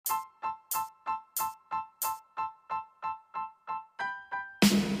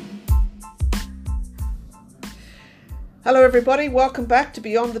Hello everybody, welcome back to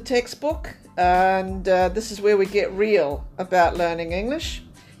Beyond the Textbook, and this is where we get real about learning English.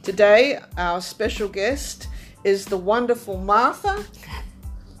 Today our special guest is the wonderful Martha,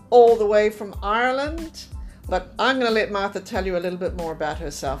 all the way from Ireland, but I'm going to let Martha tell you a little bit more about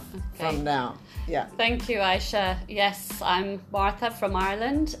herself from now. Yeah. Thank you, Aisha. Yes, I'm Martha from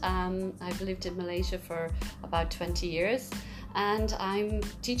Ireland. I've lived in Malaysia for about 20 years and I'm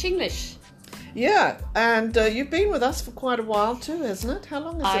teach English. Yeah, and you've been with us for quite a while too, hasn't it? How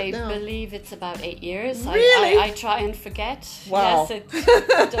long is it now? I believe it's about 8 years. Really? I try and forget. Wow. Yes,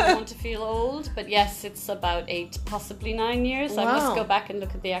 I don't want to feel old, but yes, it's about 8, possibly 9 years. Wow. I must go back and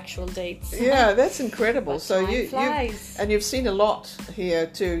look at the actual dates. Yeah, that's incredible. But So time flies. you've seen a lot here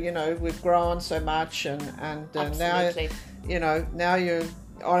too. You know, we've grown so much, and Absolutely. now you're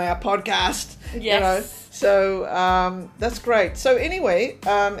on our podcast. Yes. You know, so that's great. So anyway,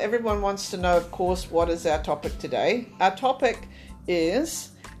 everyone wants to know, of course, what is our topic today? Our topic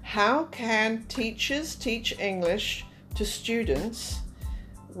is how can teachers teach English to students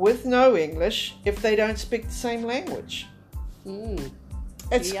with no English if they don't speak the same language?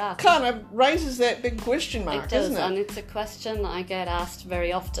 It's Yeah. kind of raises that big question mark, It does, isn't it? and it's a question I get asked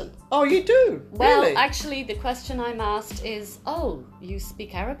very often. Oh, you do? Well, Really? actually, the question I'm asked is, oh, you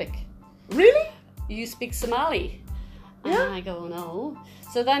speak Arabic? Really? You speak Somali? Yeah. And I go, no.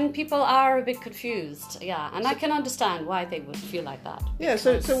 So then people are a bit confused, yeah. And I can understand why they would feel like that. Yeah,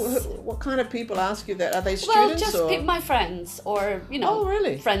 so because- what kind of people ask you that? Are they well, students just or? my friends or, Oh,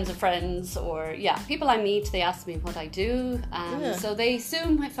 really? friends of friends or, people I meet, they ask me what I do. Yeah. So they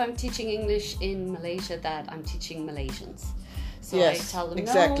assume if I'm teaching English in Malaysia that I'm teaching Malaysians. So Yes, I tell them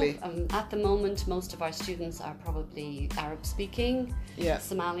exactly. no. At the moment, most of our students are probably Arab-speaking, Yeah.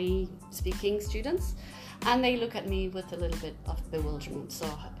 Somali-speaking students. And they look at me with a little bit of bewilderment. So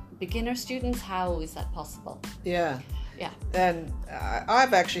beginner students, how is that possible? Yeah. Yeah. And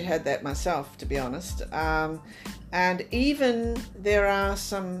I've actually had that myself, to be honest. And even there are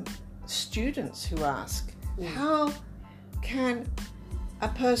some students who ask, how can a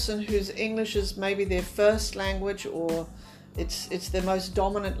person whose English is maybe their first language or it's their most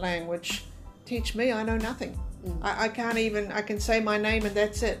dominant language teach me? I know nothing. I can't even, I can say my name and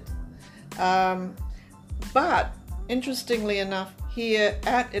that's it. But interestingly enough, here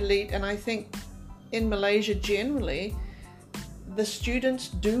at Elite, and I think in Malaysia generally, the students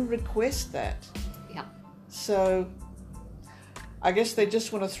do request that. Yeah. So I guess they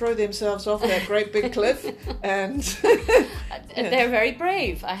just want to throw themselves off that great big cliff and They're very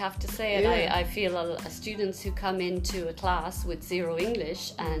brave, I have to say. And Yeah. I feel students who come into a class with zero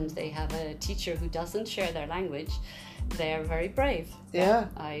English and they have a teacher who doesn't share their language, they're very brave. Yeah.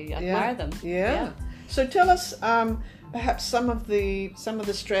 I admire them. Yeah. So tell us perhaps some of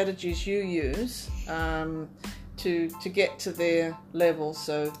the strategies you use to get to their level.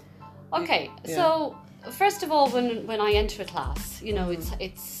 So Okay, Yeah. so first of all, when I enter a class,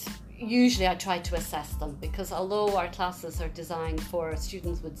 it's usually I try to assess them because although our classes are designed for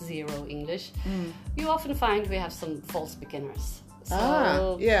students with zero English, you often find we have some false beginners.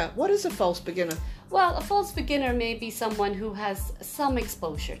 So, What is a false beginner? well, a false beginner may be someone who has some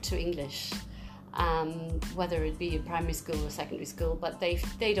exposure to English, whether it be in primary school or secondary school, but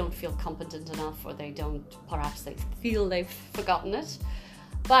they don't feel competent enough, or perhaps they feel they've forgotten it,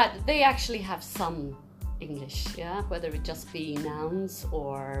 but they actually have some English, whether it just be nouns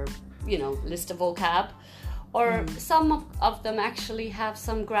or, list of vocab, or some of them actually have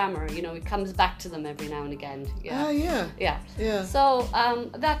some grammar, it comes back to them every now and again. Yeah. So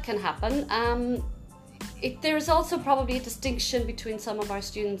that can happen. There is also probably a distinction between some of our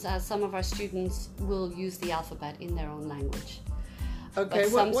students, as some of our students will use the alphabet in their own language. Okay,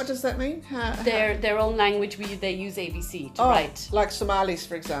 But what does that mean? Their own language, they use ABC to write. Like Somalis,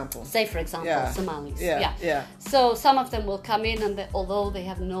 for example. Say, for example, Yeah. Somalis. Yeah. So some of them will come in and although they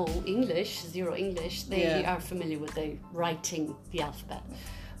have no English, zero English, they are familiar with writing the alphabet.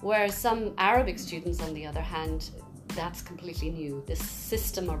 Whereas some Arabic students, on the other hand, that's completely new, this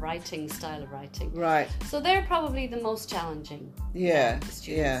system of writing, style of writing. Right. So they're probably the most challenging students.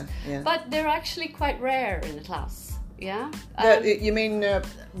 Yeah. But they're actually quite rare in a class. Yeah. You mean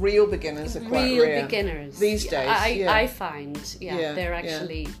real beginners are quite real rare? beginners These days, I find they're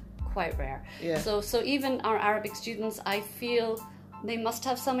actually quite rare. Yeah. So even our Arabic students, I feel they must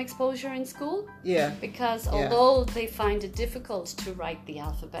have some exposure in school. Yeah. Because although they find it difficult to write the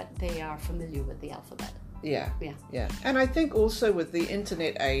alphabet, they are familiar with the alphabet. Yeah. Yeah. And I think also with the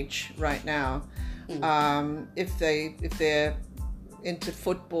internet age right now, if they're into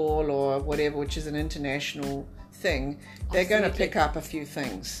football or whatever, which is an international thing, they're going to Absolutely. pick up a few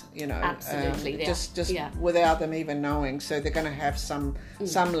things, you know, Absolutely, yeah. just Yeah. without them even knowing. So they're going to have some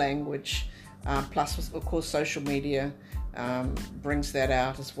language, plus of course social media brings that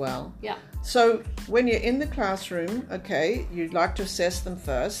out as well. Yeah. So when you're in the classroom, okay, you'd like to assess them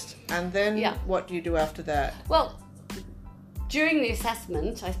first, and then Yeah. what do you do after that? Well, during the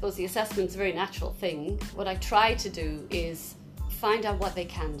assessment, I suppose the assessment's a very natural thing. What I try to do is find out what they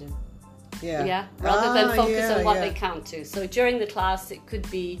can do. Yeah. Rather than focus yeah, on what yeah. they can't do. So during the class, it could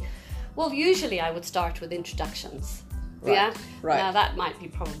be, well, usually I would start with introductions. Right, Yeah. right. Now that might be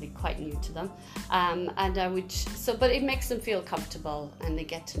probably quite new to them, and I would. So, but it makes them feel comfortable, and they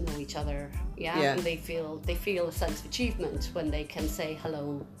get to know each other. Yeah. Yeah. And they feel a sense of achievement when they can say,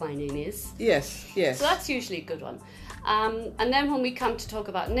 "Hello, my name is." Yes, yes. So that's usually a good one. And then when we come to talk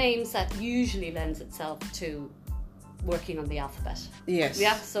about names, that usually lends itself to working on the alphabet. yes.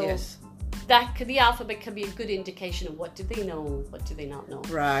 Yeah, so yes. the alphabet can be a good indication of what do they know, what do they not know.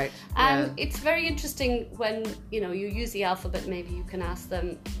 Right. And it's very interesting when you use the alphabet. Maybe you can ask them,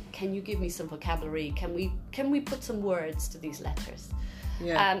 "Can you give me some vocabulary? Can we put some words to these letters?"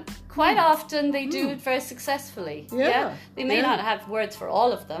 Yeah. Quite often they do it very successfully. Yeah. They may Yeah. not have words for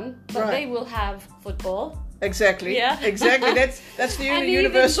all of them, but Right. they will have football. Exactly. Yeah. Exactly. That's the And only even-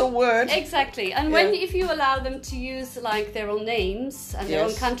 universal word. Exactly. And if you allow them to use like their own names and their own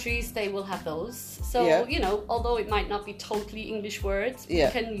Yes. countries, they will have those. So, Yeah. although it might not be totally English words, Yeah.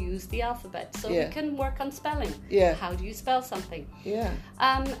 we can use the alphabet. So Yeah. we can work on spelling. Yeah. How do you spell something? Yeah.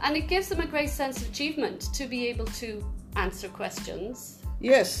 And it gives them a great sense of achievement to be able to answer questions.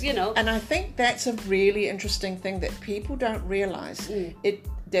 Yes. And I think that's a really interesting thing that people don't realize.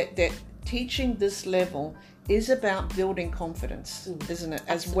 That teaching this level is about building confidence, isn't it?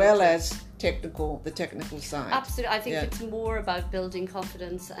 As well as the technical side. Absolutely. I think Yeah. it's more about building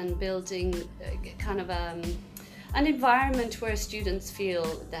confidence and building kind of an environment where students feel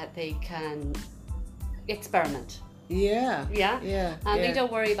that they can experiment. Yeah. Yeah. Yeah. And yeah. they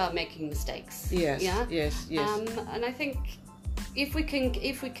don't worry about making mistakes. Yes. Yeah. Yes. Yes. And I think if we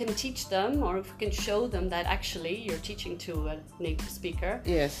can teach them, or if we can show them that actually you're teaching to a native speaker,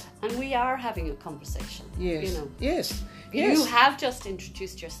 yes. and we are having a conversation. Yes. You know. Yes. You Yes. have just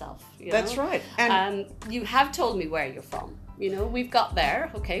introduced yourself. That's right. And you have told me where you're from. We've got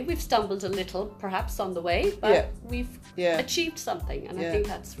there. Okay, we've stumbled a little, perhaps on the way, but Yeah. we've Yeah. achieved something, and I Yeah. think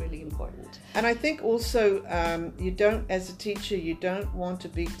that's really important. And I think also you don't, as a teacher, you don't want to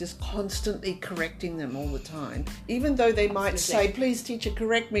be just constantly correcting them all the time. Even though they might Absolutely. say, please teacher,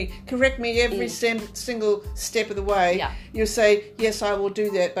 correct me every single step of the way. Yeah. You say, yes, I will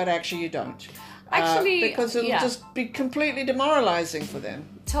do that, but actually you don't. Actually, because it'll yeah. just be completely demoralizing for them.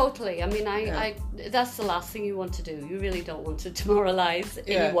 Totally. I mean, I that's the last thing you want to do. You really don't want to demoralize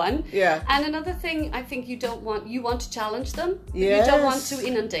anyone. Yeah. And another thing, I think you want to challenge them, but you don't want to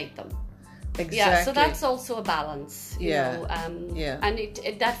inundate them. Exactly. Yeah, so that's also a balance, you Yeah. know, Yeah. and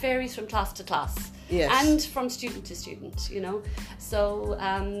it that varies from class to class, Yes. and from student to student, So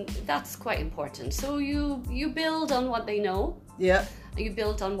that's quite important. So you build on what they know. Yeah. You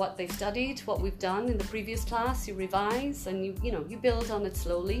build on what they've studied, what we've done in the previous class. You revise, and you build on it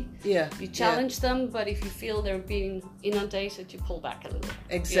slowly. Yeah. You challenge them, but if you feel they're being inundated, you pull back a little.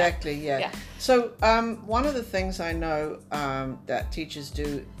 Exactly. Yeah. So one of the things I know that teachers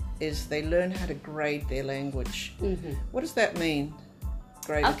do is they learn how to grade their language. Mm-hmm. What does that mean?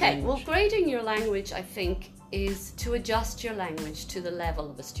 Grading language? Well, grading your language, I think, is to adjust your language to the level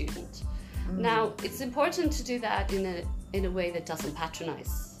of a student. Now, it's important to do that in a way that doesn't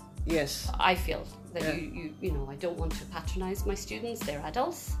patronize. Yes. I feel that I don't want to patronize my students. They're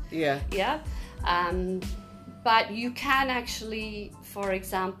adults. Yeah. Yeah. But you can actually, for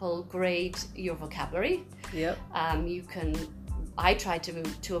example, grade your vocabulary. Yep. I try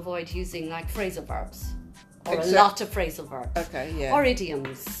to avoid using like phrasal verbs or a Exact- lot of phrasal verbs. Okay. Yeah. Or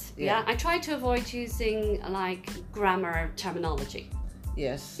idioms. Yeah. I try to avoid using like grammar terminology.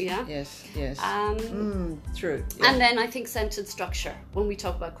 Yes. Yeah. Yes. Yes. True. And then I think sentence structure, when we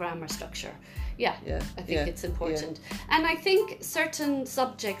talk about grammar structure. Yeah. I think it's important. And I think certain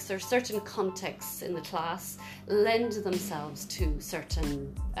subjects or certain contexts in the class lend themselves to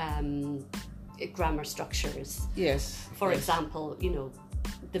certain grammar structures. Yes. For example,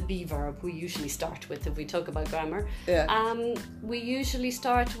 the be verb we usually start with if we talk about grammar. Yeah. We usually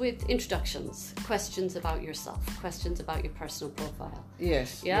start with introductions, questions about yourself, questions about your personal profile.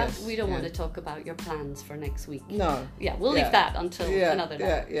 Yes. Yeah, yes, we don't yeah. want to talk about your plans for next week. No. Yeah, we'll leave that until another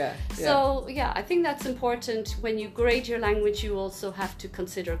day. Yeah. So yeah, I think that's important. When you grade your language, you also have to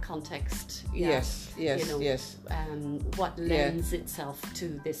consider context. Yeah? Yes. You know, Yes. What lends itself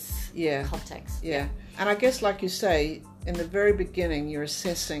to this context. Yeah. And I guess, like you say, in the very beginning, you're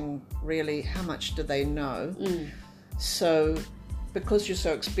assessing really how much do they know. So because you're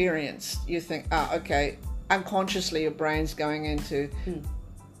so experienced, you think, okay, unconsciously your brain's going into,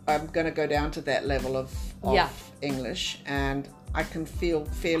 I'm going to go down to that level of English, and I can feel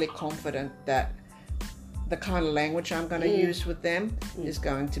fairly confident that the kind of language I'm going to use with them is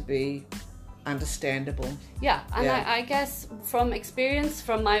going to be understandable. Yeah, and I guess from experience,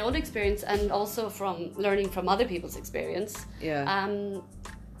 from my own experience, and also from learning from other people's experience,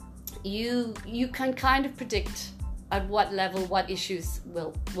 you can kind of predict at what level what issues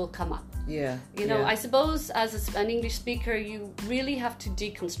will come up. Yeah. You know, I suppose as an English speaker, you really have to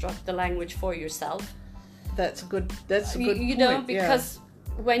deconstruct the language for yourself. That's a good point. You know, because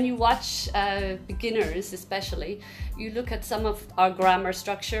when you watch beginners especially, you look at some of our grammar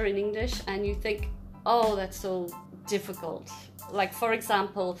structure in English and you think, oh, that's so difficult. Like, for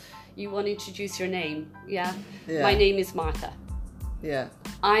example, you want to introduce your name. My name is Martha.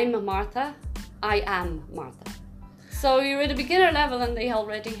 I'm Martha. I am Martha. So you're at a beginner level and they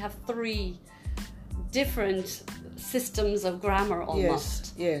already have 3 different systems of grammar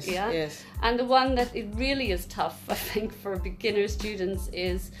almost. Yes. And the one that it really is tough, I think, for beginner students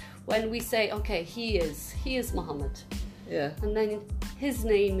is when we say, okay, he is Muhammad. Yeah. And then his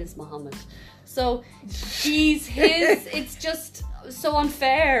name is Muhammad. So he's his, it's just so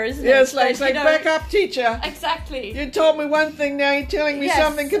unfair, isn't it? It's like back up, teacher. Exactly. You told me one thing, now you're telling me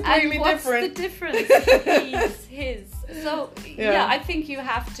something completely different. What's the difference? He's his. So I think you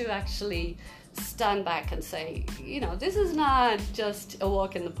have to actually stand back and say, you know, this is not just a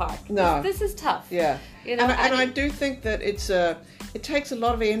walk in the park. No, this is tough. Yeah, you know, and I do think that it takes a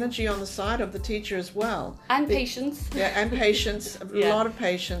lot of energy on the side of the teacher as well, and patience. Yeah, and patience, a lot of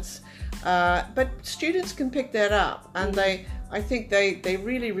patience. But students can pick that up, and I think they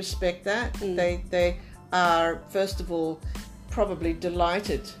really respect that. They are, first of all, probably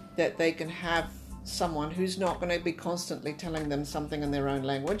delighted that they can have someone who's not going to be constantly telling them something in their own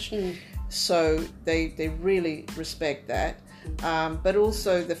language. So they really respect that. But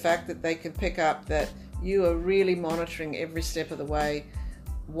also the fact that they can pick up that you are really monitoring every step of the way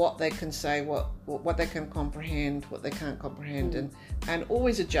what they can say, what they can comprehend, what they can't comprehend, and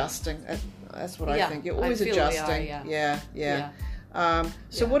always adjusting. That's what I think. You're always adjusting.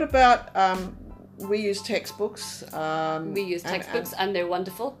 So what about we use textbooks? We use textbooks, and they're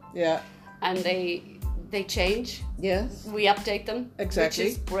wonderful. Yeah. And they change. Yes. We update them. Exactly.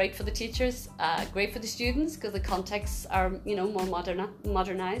 Which is great for the teachers, great for the students, because the contexts are, you know, more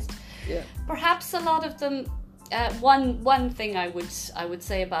modernized. Yeah. Perhaps a lot of them. One thing I would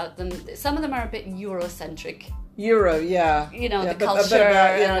say about them, some of them are a bit Eurocentric. You know, the culture. A bit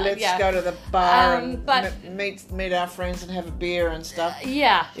about, you know, let's go to the bar and meet our friends and have a beer and stuff.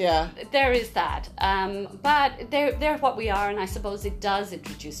 There is that. But they're what we are, and I suppose it does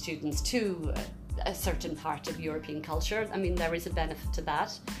introduce students to a certain part of European culture. I mean, there is a benefit to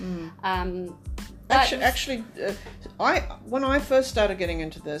that. Actually, when I first started getting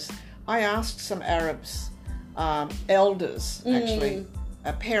into this, I asked some Arabs, elders, actually,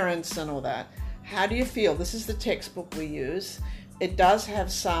 parents and all that, how do you feel? This is the textbook we use. It does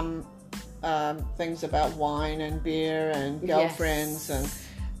have some things about wine and beer and girlfriends and,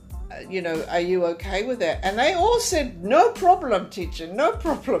 you know, are you okay with that? And they all said, no problem, teacher, no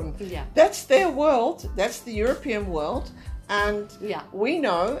problem. Yeah. That's their world. That's the European world. And we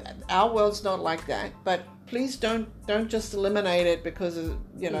know our world's not like that. But please don't just eliminate it because,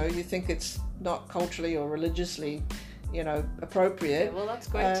 you know, you think it's not culturally or religiously, you know, appropriate. Yeah, well, that's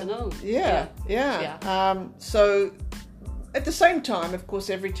great to know. So at the same time, of course,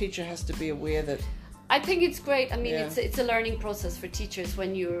 every teacher has to be aware that. I think it's great. I mean, it's a learning process for teachers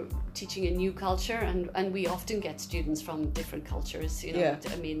when you're teaching a new culture, and we often get students from different cultures. You know,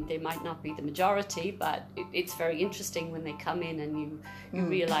 I mean, they might not be the majority, but it's very interesting when they come in and you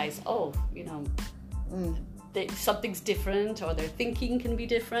realize, oh, you know. Something's different, or their thinking can be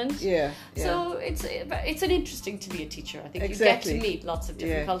different. So it's an interesting to be a teacher. I think you get to meet lots of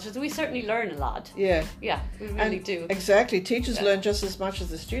different cultures. We certainly learn a lot. We really do. Exactly, teachers learn just as much as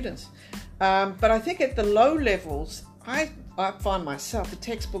the students. But I think at the low levels, I find myself, the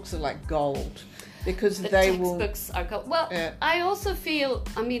textbooks are like gold, because The they textbooks are well, Yeah. I also feel,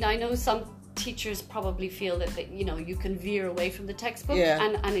 I mean, I know some teachers probably feel that they, you know, you can veer away from the textbook,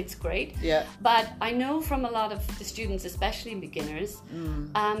 Yeah. and it's great. Yeah. But I know from a lot of the students, especially beginners,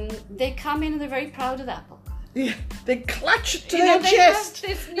 they come in and they're very proud of that book. Yeah, they clutch it to You know, their they chest. have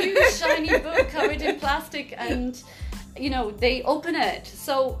this new shiny book covered in plastic, and you know, they open it.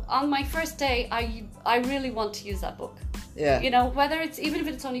 So on my first day, I really want to use that book. Yeah. You know, whether it's, even if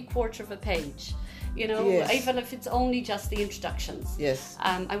it's only a quarter of a page, you know, Yes. even if it's only just the introductions. Yes.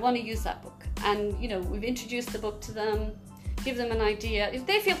 I want to use that book. And, you know, we've introduced the book to them, give them an idea. If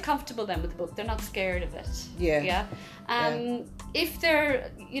they feel comfortable then with the book, they're not scared of it. Yeah. Yeah. If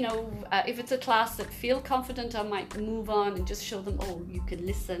they're, you know, if it's a class that feel confident, I might move on and just show them, oh, you can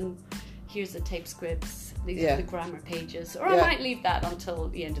listen. Here's the tape scripts. These Yeah. are the grammar pages. Or Yeah. I might leave that until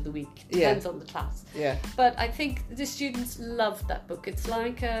the end of the week. Depends on the class. Yeah. But I think the students love that book. It's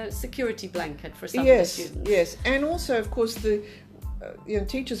like a security blanket for some Yes. of the students. Yes. And also, of course, the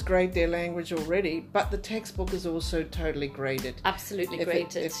teachers grade their language already, but the textbook is also totally graded. Absolutely If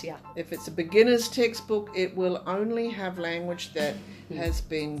graded, yeah. If it's a beginner's textbook, it will only have language that has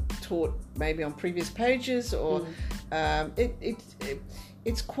been taught maybe on previous pages, or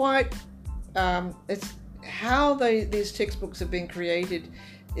it's quite it's how these textbooks have been created.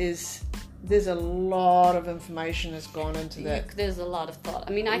 There's a lot of information has gone into that. There's a lot of thought.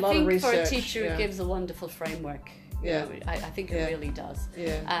 I mean, A I lot of think for a research, teacher yeah. it gives a wonderful framework. You Yeah. know, I think it Yeah. really does.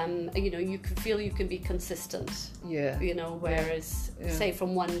 Yeah. You know, you can feel you can be consistent. Yeah. You know, whereas Yeah. say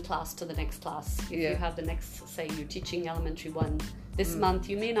from one class to the next class, if Yeah. you have the next, say you're teaching elementary 1 this month,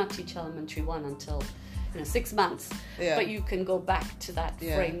 you may not teach elementary 1 until 6 months, Yeah. but you can go back to that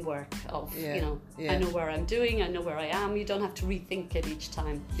Yeah. framework of Yeah. you know, Yeah. I know where I'm doing, I know where I am. You don't have to rethink it each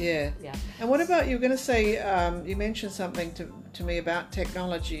time. Yeah. Yeah. And what about, you were going to say, you mentioned something to me about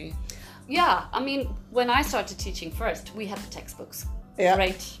technology. Yeah, I mean, when I started teaching first, we had the textbooks. Yeah.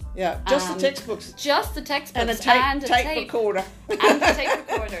 Great. Yeah, just the Um, textbooks. Just the textbooks And a tape recorder. and the tape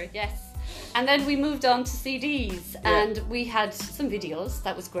recorder, yes. And then we moved on to CDs, Yeah. and we had some videos.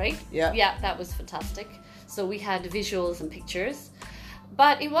 That was great. Yeah. Yeah, that was fantastic. So we had visuals and pictures.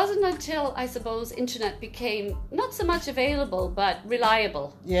 But it wasn't until, I suppose, internet became not so much available, but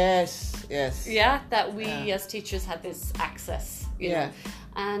reliable. Yes, yes. Yeah, that we Yeah. as teachers had this access, you Yeah. know.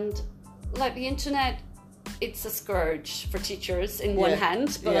 And like the internet, it's a scourge for teachers in one Yeah.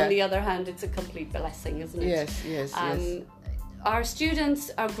 hand, but Yeah. on the other hand, it's a complete blessing, isn't it? Yes, yes, yes. Our students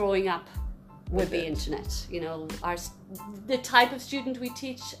are growing up with the internet. You know, the type of student we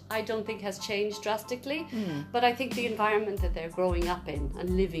teach, I don't think has changed drastically, but I think the environment that they're growing up in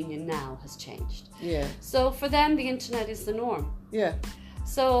and living in now has changed. Yeah, So for them, the internet is the norm. yeah,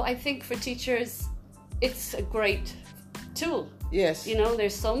 So I think for teachers, it's a great tool. yes. You know,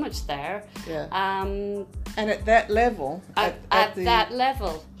 there's so much there. Yeah. Um, And at that level, at the, that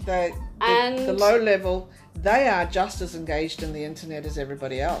level. the And- low level, they are just as engaged in the internet as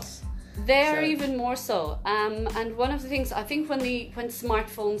everybody else. They're So- even more so. And one of the things, I think when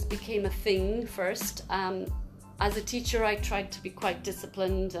smartphones became a thing first, as a teacher, I tried to be quite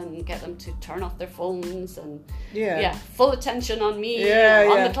disciplined and get them to turn off their phones and Yeah. full attention on me, Yeah,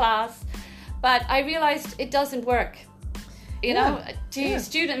 on yeah. the class. But I realized it doesn't work. You know, Yeah.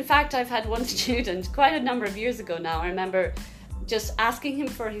 student. In fact, I've had one student quite a number of years ago now. I remember just asking him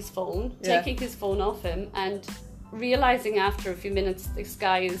for his phone, Yeah. taking his phone off him, and realizing after a few minutes this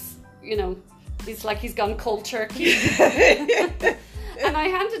guy is, you know, it's like he's gone cold turkey. And I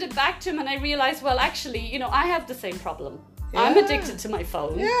handed it back to him, and I realized, well, actually, you know, I have the same problem. I'm Yeah. addicted to my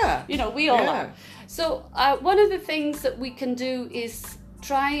phone. Yeah. You know, we all Yeah. are. So one of the things that we can do is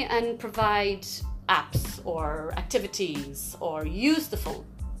try and provide apps or activities or use the phone.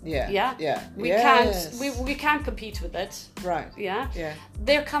 Yeah. Yeah. Yeah. We Yes. we can't compete with it. Right. Yeah. Yeah.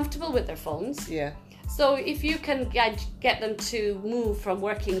 They're comfortable with their phones. Yeah. So if you can get them to move from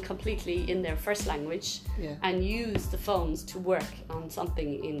working completely in their first language Yeah. and use the phones to work on something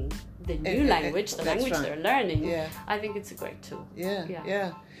in the new And- language, the that's language right. they're learning, Yeah. I think it's a great tool. Yeah. Yeah.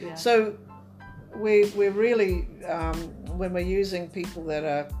 Yeah. Yeah. So we're really when we're using people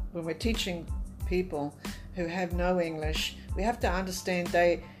when we're teaching people who have no English, we have to understand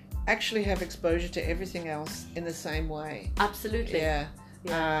they actually have exposure to everything else in the same way. Absolutely. Yeah.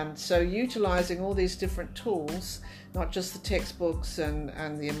 Yeah. So utilizing all these different tools, not just the textbooks and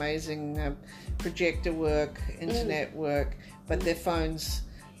the amazing projector work, internet work, but their phones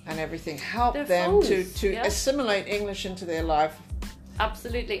and everything, help Their them phones, to yeah. assimilate English into their life.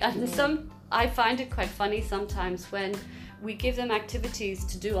 Absolutely. And I find it quite funny sometimes when we give them activities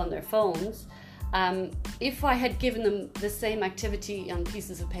to do on their phones, If I had given them the same activity on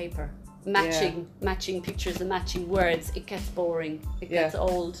pieces of paper, matching pictures and matching words, it gets boring, it gets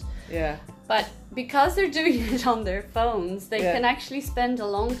old. Yeah. But because they're doing it on their phones, they can actually spend a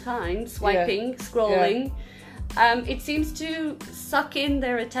long time swiping, scrolling. It seems to suck in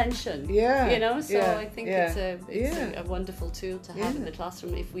their attention. Yeah. You know, so Yeah. I think Yeah. it's a wonderful tool to have in the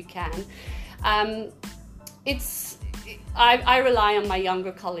classroom if we can. I rely on my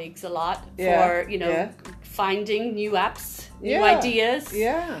younger colleagues a lot for, you know, finding new apps, new ideas.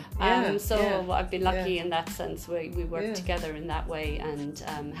 So I've been lucky in that sense. We work together in that way and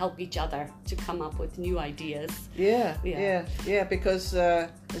help each other to come up with new ideas. Because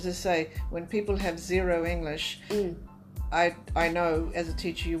as I say, when people have zero English, I know as a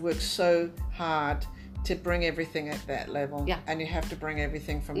teacher you work so hard to bring everything at that level, and you have to bring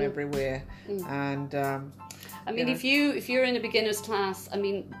everything from everywhere. And I mean, if you're in a beginner's class, I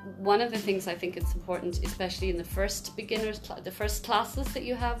mean, one of the things I think it's important, especially in the first the first classes that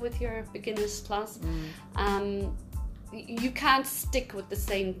you have with your beginner's class, you can't stick with the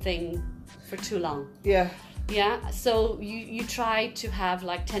same thing for too long. So you try to have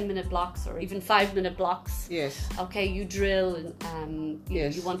like 10-minute blocks or even 5-minute blocks. Okay, you drill and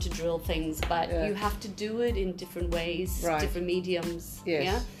you want to drill things, but you have to do it in different ways, different mediums.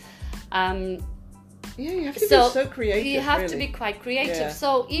 You have to be so creative. You have to be quite creative.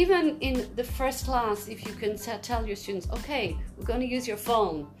 So even in the first class, if you can tell your students, okay, we're going to use your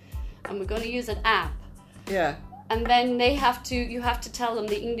phone and we're going to use an app. And then you have to tell them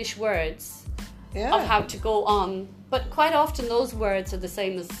the English words of how to go on. But quite often those words are the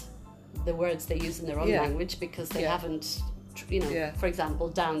same as the words they use in their own language because they haven't, for example,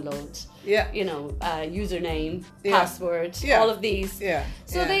 download, username, password, all of these.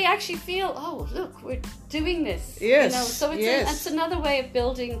 So they actually feel, oh, look, we're doing this. So it's another way of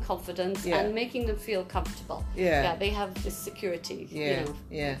building confidence and making them feel comfortable. They have this security.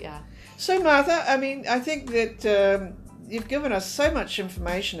 So Martha, I mean, I think that you've given us so much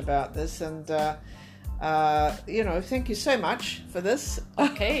information about this, and thank you so much for this.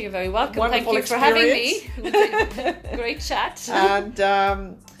 Okay, you're very welcome. Thank you for having me. It was a great chat. And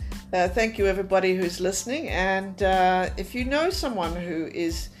thank you everybody who's listening. And if you know someone who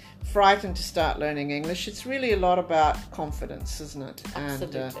is frightened to start learning English, it's really a lot about confidence, isn't it?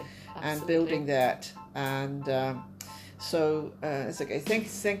 Absolutely. And building that. And so it's okay.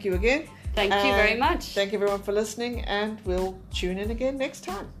 Thank you again. Thank you very much. Thank you everyone for listening, and we'll tune in again next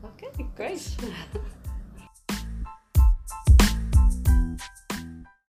time. Okay, great.